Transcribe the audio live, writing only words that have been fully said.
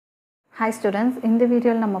Hi students, in this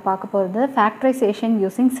video we will talk about factorization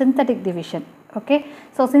using synthetic division. Okay,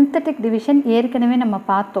 so synthetic division ஏற்கனவே நம்ம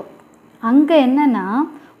பார்த்தோம். அங்க என்னன்னா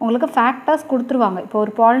உங்களுக்கு ஃபேக்டர்ஸ் கொடுத்துருவாங்க. இப்போ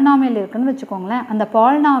ஒரு பாலினாமியல் இருக்குன்னு வெச்சுக்கோங்களேன். அந்த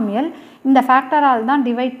பாலினாமியல் இந்த ஃபேக்டரால் தான்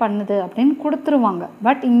டிவைட் பண்ணுது அப்படினு கொடுத்துருவாங்க.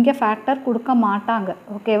 பட் இங்க ஃபேக்டர் கொடுக்க மாட்டாங்க.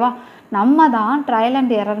 ஓகேவா? நம்ம தான் ட்ரையல்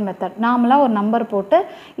அண்ட் எரர் மெத்தட். நாமளா ஒரு நம்பர் போட்டு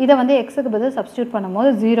இத வந்து x க்கு பதிலா சப்ஸ்டிட்யூட் பண்ணும்போது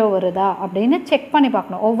 0 வருதா அப்படினு செக் பண்ணி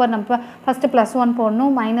பார்க்கணும். ஒவ்வொரு நம்ம ஃபர்ஸ்ட் +1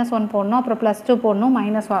 போடணும், -1 போடணும், அப்புறம் +2 போடணும்,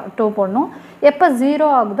 -2 போடணும். எப்ப 0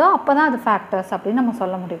 ஆகுதோ அப்பதான் அது ஃபேக்டர்ஸ் அப்படி நம்ம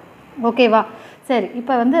சொல்ல முடியும். ஓகேவா? சரி,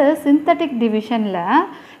 இப்போ வந்து சிந்தெடிக் டிவிஷன்ல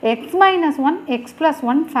x - 1 x +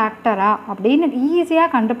 1 ஃபேக்டரா அப்படின்னு ஈஸியா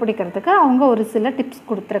கண்டுபிடிக்கிறதுக்கு அவங்க ஒரு சில டிப்ஸ்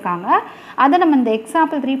கொடுத்திருக்காங்க. அத நம்ம இந்த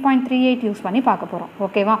எக்ஸாம்பிள் 3.38 யூஸ் பண்ணி பார்க்க போறோம்.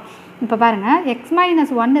 ஓகேவா? இப்போ பாருங்க, x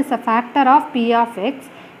 - 1 is a factor of p of x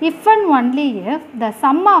if and only if the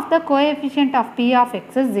sum of the coefficient of p of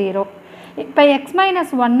x is 0. இப்போ x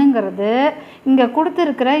 - 1ங்கிறது இங்க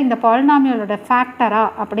கொடுத்திருக்கிற இந்த பாலினாமியலோட ஃபேக்டரா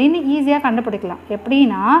அப்படின்னு ஈஸியா கண்டுபிடிக்கலாம்.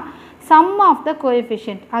 எப்படினா sum of the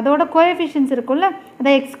coefficient, அதோட கோஎஃபிஷியன்ட்ஸ் இருக்குல்ல, அந்த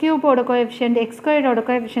x³ ஓட கோஎஃபிஷியன்ட், x² ஓட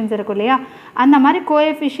கோஎஃபிஷியன்ட்ஸ் இருக்கு இல்லையா, அந்த மாதிரி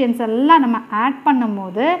கோஎஃபிஷியன்ட்ஸ் எல்லாம் நம்ம ஆட்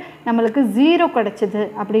பண்ணும்போது நமக்கு 0 கிடைச்சது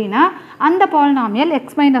அப்படினா அந்த பாலினாமியல் x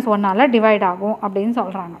 - 1ஆல டிவைட் ஆகும் அப்படினு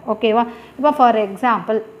சொல்றாங்க. ஓகேவா? இப்போ ஃபார்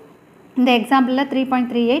எக்ஸாம்பிள் இந்த எக்ஸாம்பிள்ல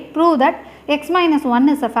 3.38 prove that x - 1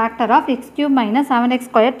 is a factor of x³ -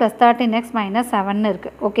 7x² + 13x - 7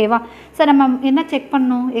 இருக்கு. ஓகேவா? சோ நம்ம என்ன செக்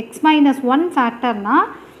பண்ணனும்? x - 1 ஃபேக்டர்னா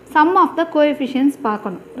sum of the coefficients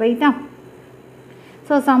பார்க்கணும். ரைட்டா?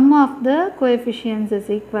 so sum of the coefficients is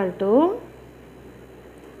equal to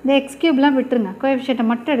the x³ லாம் விட்டுருங்க, கோஎஃபிஷியன்ட்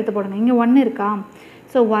மட்டும் எடுத்து போடுங்க. இங்க 1 இருக்கா?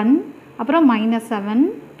 so 1 அப்புறம் -7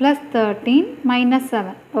 + 13 -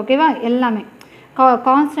 7. ஓகேவா? எல்லாமே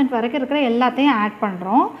கான்ஸ்டன்ட் வரைக்கும் இருக்கிற எல்லாத்தையும் ஆட்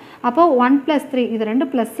பண்றோம். அப்போ 1 + 3 இது ரெண்டு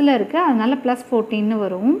பிளஸ்ல இருக்கு, அதனால +14 ன்னு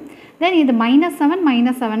வரும். தென் இது -7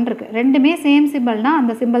 -7 இருக்கு, ரெண்டுமே சேம் சிம்பல்னா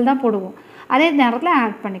அந்த சிம்பல் தான் போடுவோம். அதே நேரத்துல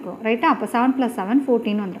ஆட் பண்ணிக்குவோம். ரைட்டா? அப்ப 7 + 7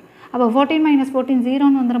 14 வந்துரும். அப்ப 14 - 14 0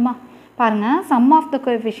 ன்னு வந்துருமா? பாருங்க, sum of the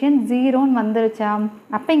coefficient 0 ன்னு வந்துருச்சா?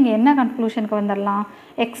 அப்ப இங்க என்ன கன்க்ளூஷனுக்கு வந்துறலாம்?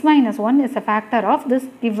 x - 1 is a factor of this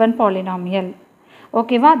given polynomial.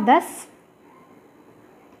 ஓகேவா? thus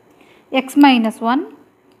x - 1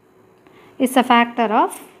 is a factor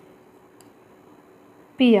of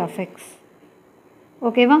p of x.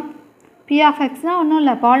 ஓகேவா? p of x னா ஒண்ணும்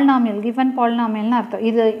இல்ல, polynomial, given polynomial னு அர்த்தம்.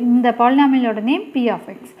 இது இந்த polynomial ஓட நேம் p of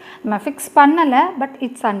x. நம்ம ஃபிக்ஸ் பண்ணல, பட்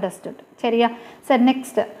இட்ஸ் அண்டர்ஸ்டுட். சரியா? சரி,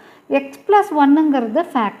 நெக்ஸ்ட் x + 1ங்கிறது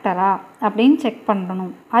ஃபேக்டரா அப்படினு செக்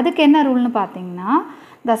பண்ணனும். அதுக்கு என்ன ரூல்னு பாத்தீங்கன்னா,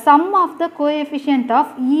 the sum of the coefficient of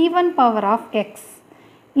even power of x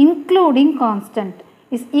including constant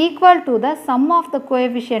is equal to the sum of the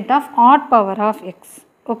coefficient of odd power of x.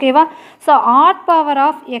 ஓகேவா? so odd power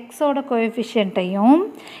of x ஓட கோஎஃபிஷியன்ட்டையும்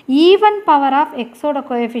even power of x ஓட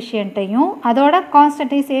கோஎஃபிஷியன்ட்டையும் அதோட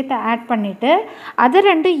கான்ஸ்டன்ட்டையும் சேர்த்து add பண்ணிட்டு அது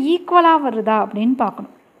ரெண்டும் ஈக்குவலா வருதா அப்படினு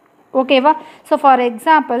பார்க்கணும். ஓகேவா? so for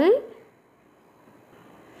example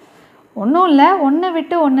ஒண்ணும் இல்ல, 1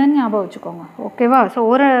 விட்டு 1 ன்னு ஞாபகம் வச்சுக்கோங்க. ஓகேவா? சோ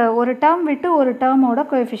ஒரு டேர்ம் விட்டு ஒரு டேர்மோட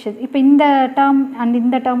கோஎஃபிஷியன்ட், இப்போ இந்த டேர்ம் அண்ட்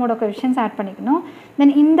இந்த டேர்மோட கோஎஃபிஷியன்ட்ஸ் ஆட் பண்ணிக்கணும்.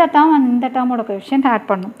 தென் இந்த டேர்ம் அண்ட் இந்த டேர்மோட கோஎஃபிஷியன்ட் ஆட்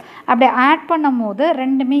பண்ணனும். அப்படி ஆட் பண்ணும்போது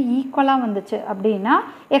ரெண்டுமே ஈக்குவலா வந்துச்சு அப்படினா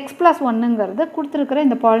x + 1ங்கிறது கொடுத்திருக்கிற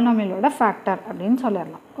இந்த பாலினாமியலோட ஃபேக்டர் அப்படினு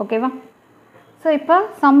சொல்லலாம். ஓகேவா? சோ இப்போ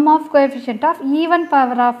sum of coefficient of even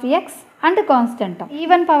power of x and constant term.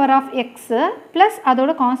 even power of x plus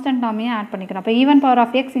அதோட constant term-ஐயும் ஆட் பண்ணிக்கணும். அப்ப even power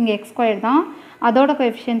of x இங்க x² தான், அதோட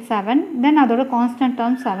coefficient 7, then அதோட constant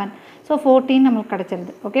term 7. so 14 நமக்கு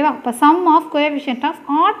கிடைச்சிருது. ஓகேவா? அப்ப sum of coefficient of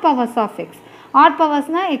odd powers of x. odd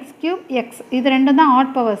powersனா x³ x, இது ரெண்டும் தான்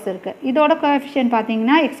odd powers இருக்கு. இதோட coefficient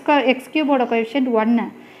பாத்தீங்கன்னா x³ ஓட coefficient 1,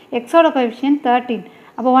 x ஓட coefficient 13.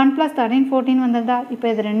 அப்ப 1 + 13 14 வந்ததா? இப்போ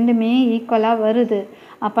இது ரெண்டுமே ஈக்குவலா வருது.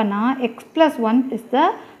 அப்பனா x + 1 is the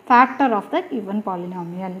factor of the given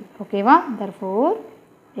polynomial. ஓகேவா? therefore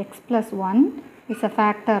x + 1 is a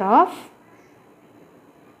factor of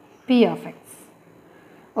p of x.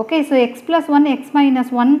 Okay, so x + 1 x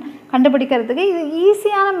 - 1 கண்டுபிடிக்கிறதுக்கு இது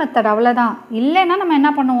ஈஸியான மெத்தட், அவ்வளவுதான். இல்லைன்னா நம்ம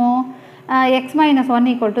என்ன பண்ணுவோம்? x -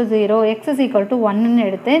 1 = 0, x = 1 ன்னு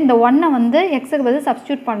எடுத்து இந்த 1 வந்து x க்கு பதிலா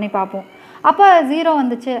சப்ஸ்டிட்யூட் பண்ணி பார்ப்போம். அப்ப 0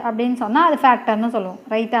 வந்துச்சு அப்படினு சொன்னா அது ஃபேக்டர்னு சொல்லுவோம்.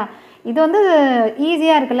 ரைட்டா? இது வந்து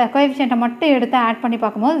ஈஸியா இருக்குல்ல, கோஎஃபிஷியன்ட்டை மட்டும் எடுத்து ஆட் பண்ணி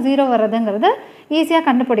பார்க்கும்போது 0 வரதுங்கிறது ஈஸியா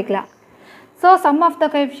கண்டுபிடிக்கலாம். So sum of the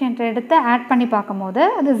coefficient எடுத்து ஆட் பண்ணி பார்க்கும்போது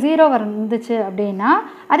அது 0 வந்துச்சு அப்படினா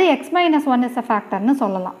அது x - 1 is a factor னு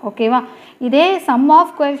சொல்லலாம். ஓகேவா? இதே sum of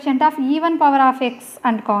coefficient of even power of x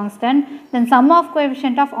and constant, then sum of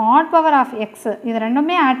coefficient of odd power of x, இது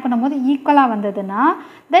ரெண்டுமே ஆட் பண்ணும்போது ஈக்குவலா வந்ததுனா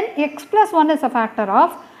then x + 1 is a factor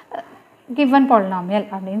of given polynomial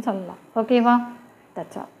அப்படின்னு சொல்லலாம். ஓகேவா?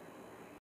 That's all.